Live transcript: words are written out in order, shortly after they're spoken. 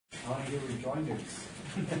want to get rejoinders.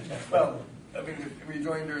 Well, I mean,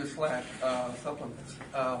 rejoinders / supplements.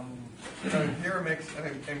 Here makes an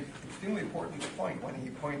extremely important point when he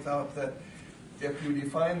points out that if you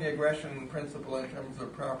define the aggression principle in terms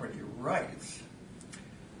of property rights,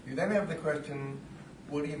 you then have the question,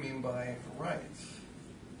 what do you mean by rights?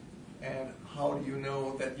 And how do you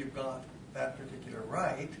know that you've got that particular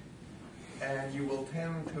right? And you will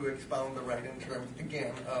tend to expound the right in terms,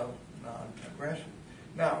 again, of non-aggression.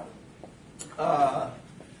 Now,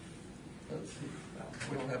 let's see.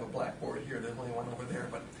 We don't have a blackboard here. There's only one over there.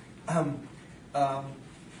 But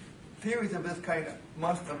theories of this kind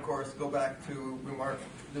must, of course, go back to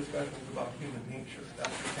discussions about human nature.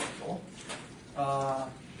 That's essential.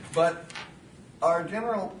 But our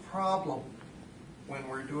general problem when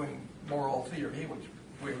we're doing moral theory, which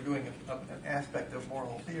we're doing an aspect of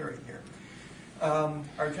moral theory here,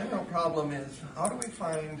 our general problem is how do we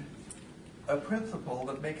find a principle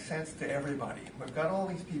that makes sense to everybody? We've got all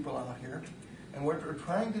these people out here, and what we're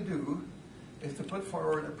trying to do is to put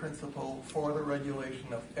forward a principle for the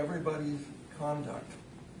regulation of everybody's conduct.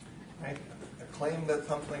 Right? A claim that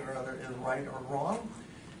something or other is right or wrong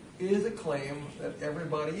is a claim that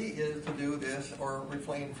everybody is to do this or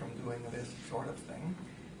refrain from doing this sort of thing.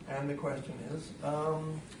 And the question is,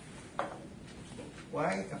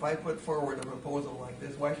 why, if I put forward a proposal like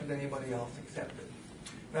this, why should anybody else accept it?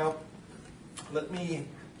 Now, let me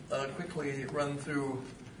quickly run through,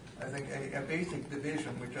 I think, a basic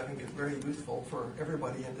division, which I think is very useful for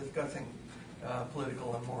everybody in discussing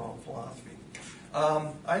political and moral philosophy.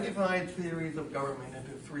 I divide theories of government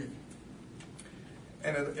into three.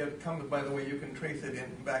 And it comes, by the way, you can trace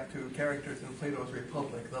it back to characters in Plato's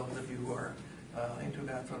Republic, those of you who are into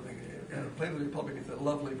that sort of thing. Plato's Republic is a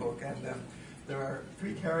lovely book, and there are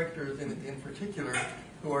three characters in particular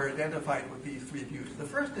who are identified with these three views. The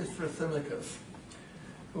first is Thrasymachus,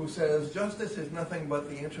 who says, justice is nothing but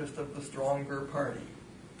the interest of the stronger party.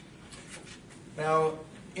 Now,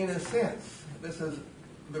 in a sense, this is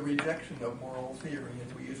the rejection of moral theory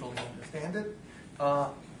as we usually understand it.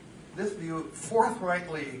 This view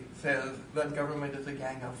forthrightly says that government is a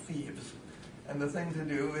gang of thieves, and the thing to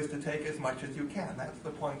do is to take as much as you can. That's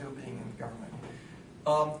the point of being in government.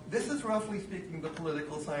 This is, roughly speaking, the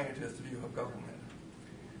political scientist view of government.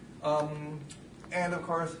 And of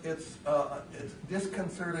course, it's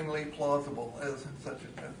disconcertingly plausible as such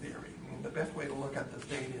a theory. I mean, the best way to look at the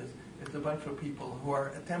state is it's a bunch of people who are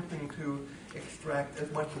attempting to extract as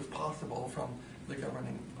much as possible from the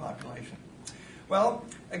governing population. Well,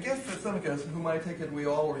 against Thrasymachus, whom I take it we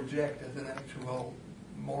all reject as an actual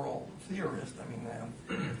moral theorist, I mean,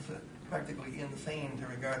 it's practically insane to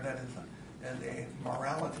regard that as a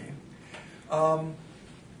morality.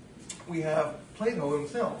 We have Plato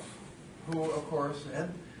himself, who, of course,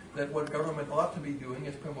 said that what government ought to be doing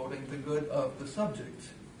is promoting the good of the subjects.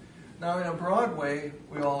 Now, in a broad way,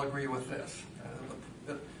 we all agree with this,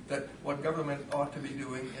 that what government ought to be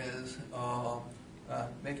doing is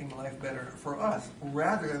making life better for us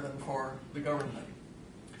rather than for the government.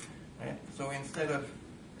 Right? So instead of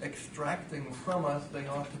extracting from us, they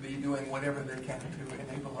ought to be doing whatever they can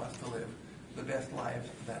to enable us to live the best lives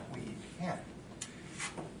that we can.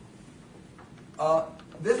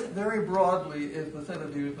 This very broadly is the set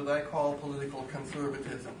of views that I call political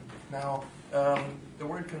conservatism. Now, the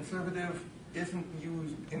word conservative isn't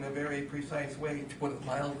used in a very precise way, to put it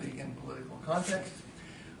mildly, in political context.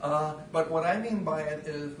 But what I mean by it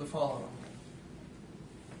is the following.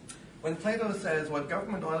 When Plato says what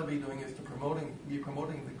government ought to be doing is to be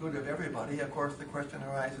promoting the good of everybody, of course the question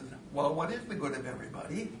arises, well, what is the good of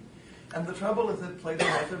everybody? And the trouble is that Plato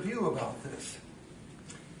has a view about this.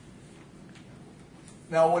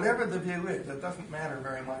 Now, whatever the view is, it doesn't matter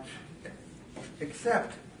very much,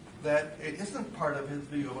 except that it isn't part of his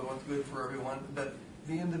view of what's good for everyone, that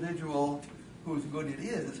the individual whose good it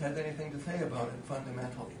is has anything to say about it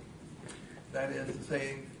fundamentally. That is to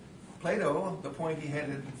say, Plato, the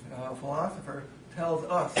pointy-headed philosopher, tells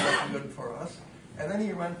us what's good for us, and then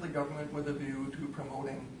he runs the government with a view to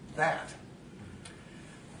promoting that.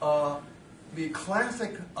 The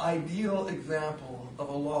classic ideal example of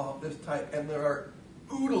a law of this type, and there are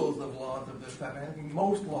oodles of laws of this type, I think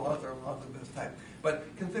most laws are laws of this type, but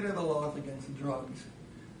consider the laws against drugs.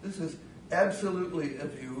 This is absolutely a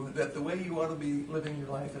view that the way you ought to be living your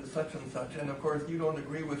life is such and such, and of course you don't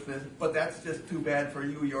agree with this, but that's just too bad for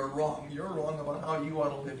you, you're wrong. You're wrong about how you ought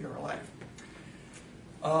to live your life.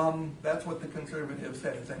 That's what the conservative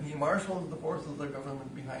says, and he marshals the forces of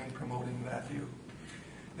government behind promoting that view.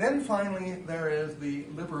 Then finally, there is the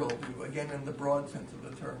liberal view, again in the broad sense of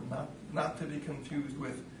the term, not to be confused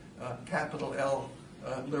with capital L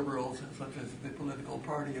liberals, such as the political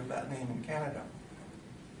party of that name in Canada.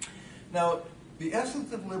 Now, the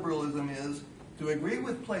essence of liberalism is to agree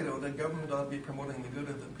with Plato that government ought to be promoting the good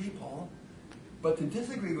of the people, but to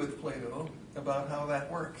disagree with Plato about how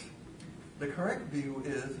that works. The correct view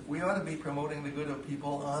is we ought to be promoting the good of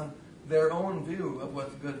people on their own view of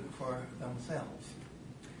what's good for themselves.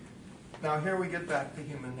 Now here we get back to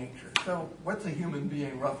human nature. So what's a human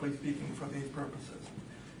being, roughly speaking, for these purposes?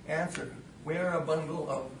 Answer, we are a bundle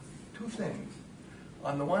of two things.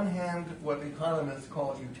 On the one hand, what economists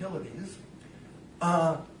call utilities.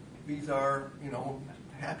 These are,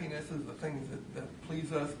 happinesses, the things that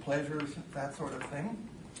please us, pleasures, that sort of thing.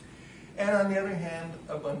 And on the other hand,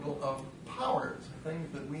 a bundle of powers,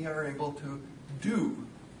 things that we are able to do.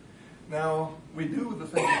 Now, we do the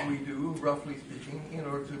things we do, roughly speaking, in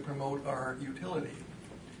order to promote our utility.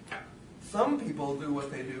 Some people do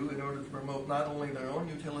what they do in order to promote not only their own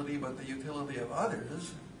utility, but the utility of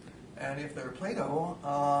others. And if they're Plato,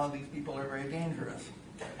 these people are very dangerous.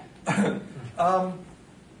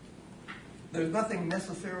 There's nothing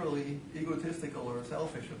necessarily egotistical or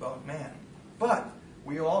selfish about man. But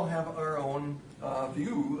we all have our own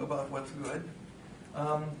view about what's good.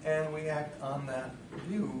 And we act on that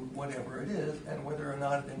view, whatever it is, and whether or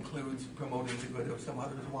not it includes promoting the good of some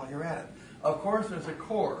others while you're at it. Of course, there's a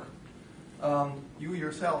core. You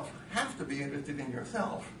yourself have to be interested in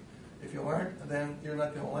yourself. If you aren't, then you're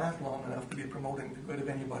not going to last long enough to be promoting the good of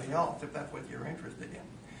anybody else, if that's what you're interested in.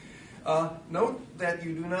 Note that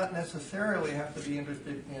you do not necessarily have to be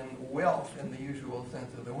interested in wealth in the usual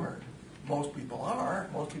sense of the word. Most people are.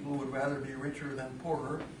 Most people would rather be richer than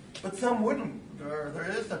poorer, but some wouldn't. There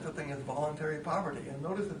is such a thing as voluntary poverty, and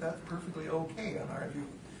notice that that's perfectly okay on our view.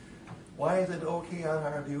 Why is it okay on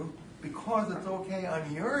our view? Because it's okay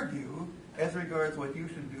on your view as regards what you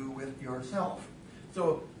should do with yourself.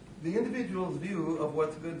 So the individual's view of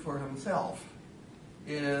what's good for himself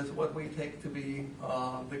is what we take to be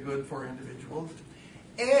the good for individuals,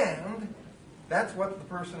 and that's what the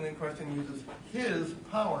person in question uses his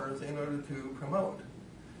powers in order to promote.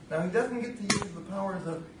 Now, he doesn't get to use the powers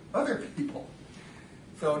of other people.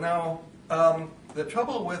 So now, the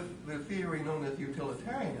trouble with the theory known as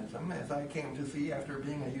utilitarianism, as I came to see after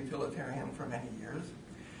being a utilitarian for many years,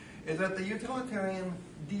 is that the utilitarian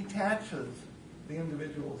detaches the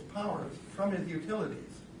individual's powers from his utilities.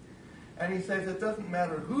 And he says it doesn't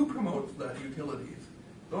matter who promotes those utilities.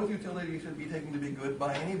 Those utilities should be taken to be good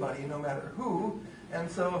by anybody, no matter who. And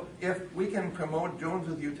so if we can promote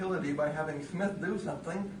Jones's utility by having Smith do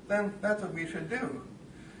something, then that's what we should do.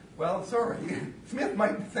 Well, sorry, Smith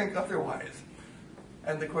might think otherwise.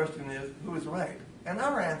 And the question is, who is right? And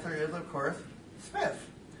our answer is, of course, Smith.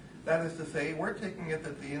 That is to say, we're taking it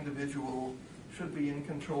that the individual should be in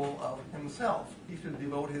control of himself. He should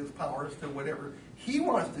devote his powers to whatever he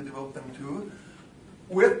wants to devote them to,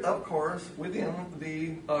 with, of course, within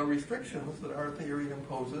the restrictions that our theory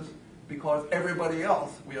imposes, because everybody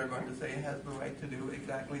else, we are going to say, has the right to do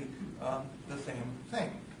exactly the same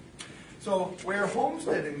thing. So where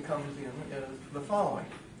homesteading comes in is the following.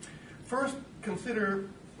 First, consider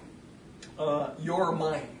your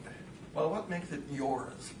mind. Well, what makes it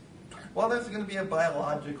yours? Well, there's going to be a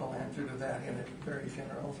biological answer to that in a very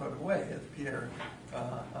general sort of way, as Pierre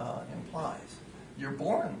implies. You're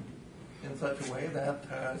born in such a way that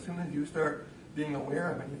as soon as you start being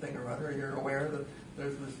aware of anything or other, you're aware that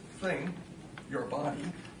there's this thing, your body,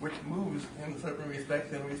 which moves in certain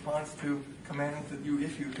respects in response to commands that you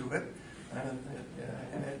issue to it, and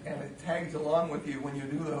it tags along with you when you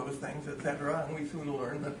do those things, etc. And we soon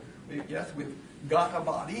learn that, yes, we've got a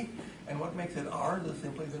body, and what makes it ours is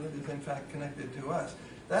simply that it is in fact connected to us.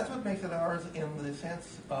 That's what makes it ours in the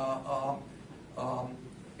sense,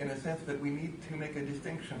 that we need to make a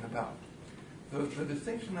distinction about. The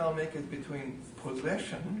distinction I'll make is between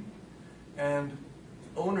possession and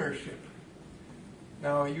ownership.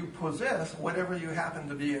 Now, you possess whatever you happen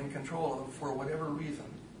to be in control of for whatever reason.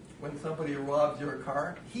 When somebody robs your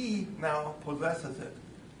car, he now possesses it,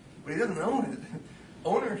 but he doesn't own it.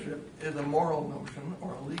 Ownership is a moral notion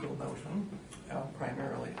or a legal notion,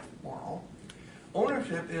 primarily moral.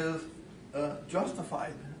 Ownership is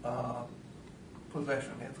justified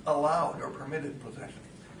possession. It's allowed or permitted possession.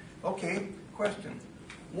 Okay, question.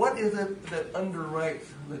 What is it that underwrites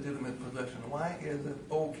legitimate possession? Why is it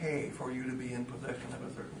okay for you to be in possession of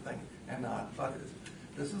a certain thing and not others?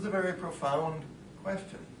 This is a very profound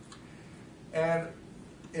question. And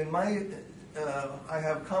in my, I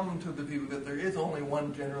have come to the view that there is only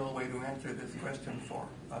one general way to answer this question for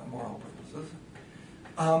moral purposes.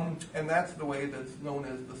 And that's the way that's known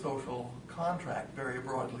as the social contract, very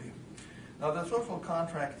broadly. Now, the social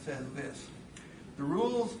contract says this. The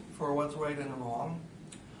rules for what's right and wrong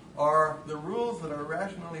are the rules that are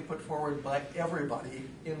rationally put forward by everybody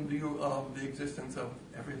in view of the existence of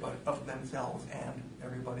everybody, of themselves and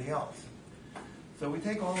everybody else. So we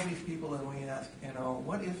take all these people and we ask,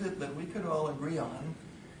 what is it that we could all agree on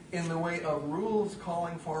in the way of rules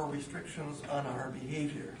calling for restrictions on our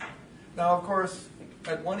behavior? Now, of course,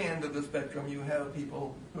 at one end of the spectrum, you have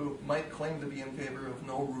people who might claim to be in favor of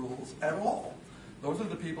no rules at all. Those are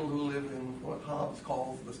the people who live in what Hobbes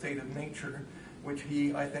calls the state of nature, which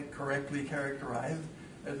he, I think, correctly characterized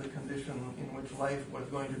as a condition in which life was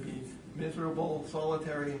going to be miserable,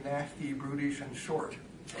 solitary, nasty, brutish, and short.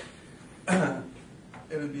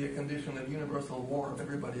 It would be a condition of universal war of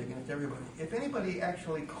everybody against everybody. If anybody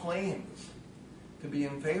actually claims to be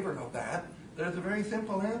in favor of that, there's a very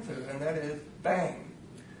simple answer, and that is bang.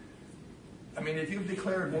 I mean, if you've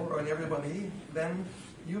declared war on everybody, then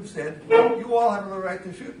you've said, you all have the right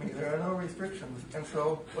to shoot me. There are no restrictions. And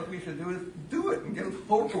so what we should do is do it and get it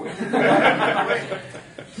over with.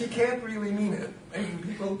 He can't really mean it. I mean,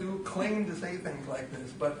 people do claim to say things like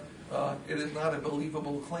this, but it is not a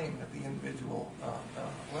believable claim at the individual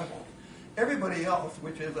level. Everybody else,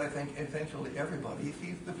 which is, I think, essentially everybody,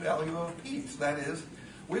 sees the value of peace. That is,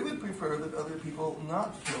 we would prefer that other people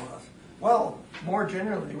not kill us. Well, more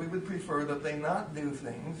generally, we would prefer that they not do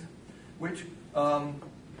things which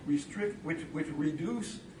which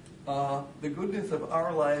reduce the goodness of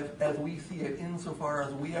our life as we see it, insofar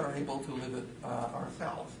as we are able to live it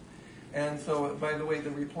ourselves. And so, by the way,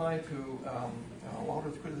 the reply to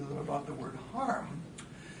Walter's criticism about the word harm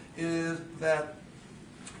is that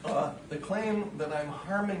the claim that I'm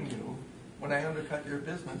harming you when I undercut your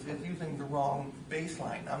business is using the wrong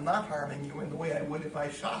baseline. I'm not harming you in the way I would if I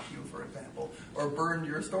shot you, for example, or burned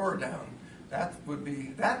your store down. That would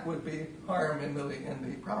be harm in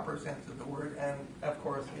the proper sense of the word, and of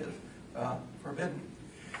course is forbidden.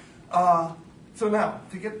 So now,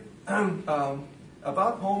 to get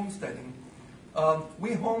about homesteading,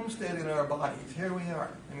 we homestead in our bodies. Here we are.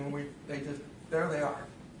 I mean, there they are,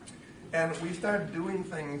 and we start doing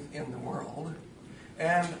things in the world.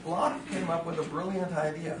 And Locke came up with a brilliant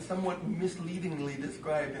idea, somewhat misleadingly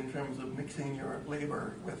described in terms of mixing your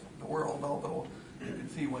labor with the world, although you could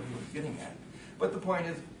see what he was getting at. But the point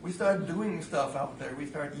is, we start doing stuff out there, we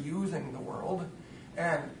start using the world,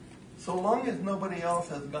 and so long as nobody else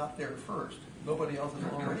has got there first, nobody else is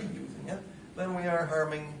already using it, then we are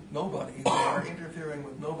harming nobody. We are interfering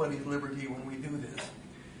with nobody's liberty when we do this.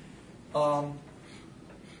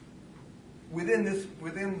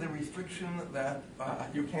 Within the restriction that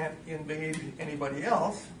you can't invade anybody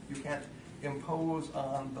else, you can't impose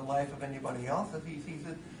on the life of anybody else as he sees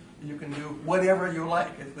it, you can do whatever you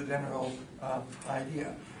like is the general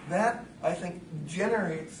idea. That, I think,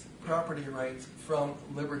 generates property rights from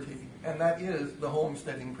liberty, and that is the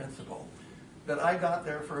homesteading principle. That I got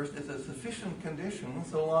there first is a sufficient condition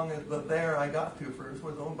so long as the there I got to first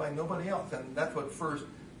was owned by nobody else, and that's what first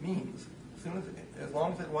means. As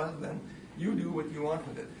long as it was, then you do what you want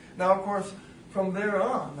with it. Now, of course, from there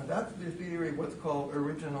on, that's the theory of what's called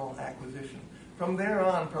original acquisition. From there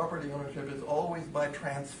on, property ownership is always by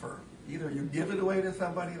transfer. Either you give it away to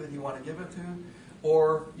somebody that you want to give it to,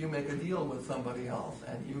 or you make a deal with somebody else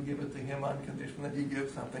and you give it to him on condition that he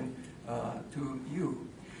gives something to you.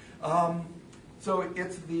 So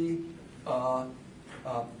it's the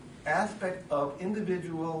aspect of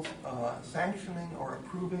individuals sanctioning or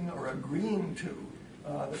approving or agreeing to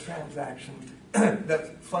the transaction that's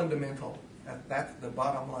fundamental. That's the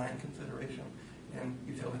bottom line consideration in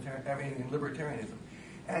in libertarianism.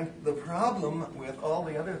 And the problem with all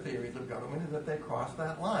the other theories of government is that they cross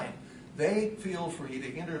that line. They feel free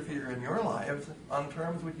to interfere in your lives on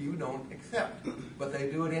terms which you don't accept, but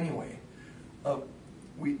they do it anyway.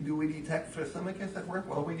 Do we detect Thrasymachus at work?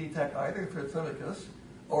 Well, we detect either Thrasymachus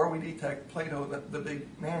or we detect Plato, the big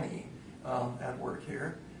Manny, at work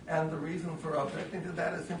here. And the reason for objecting to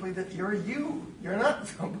that is simply that you're you. You're not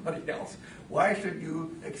somebody else. Why should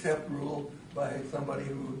you accept rule by somebody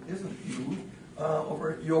who isn't you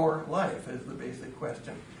over your life is the basic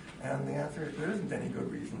question. And the answer is there isn't any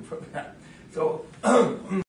good reason for that. So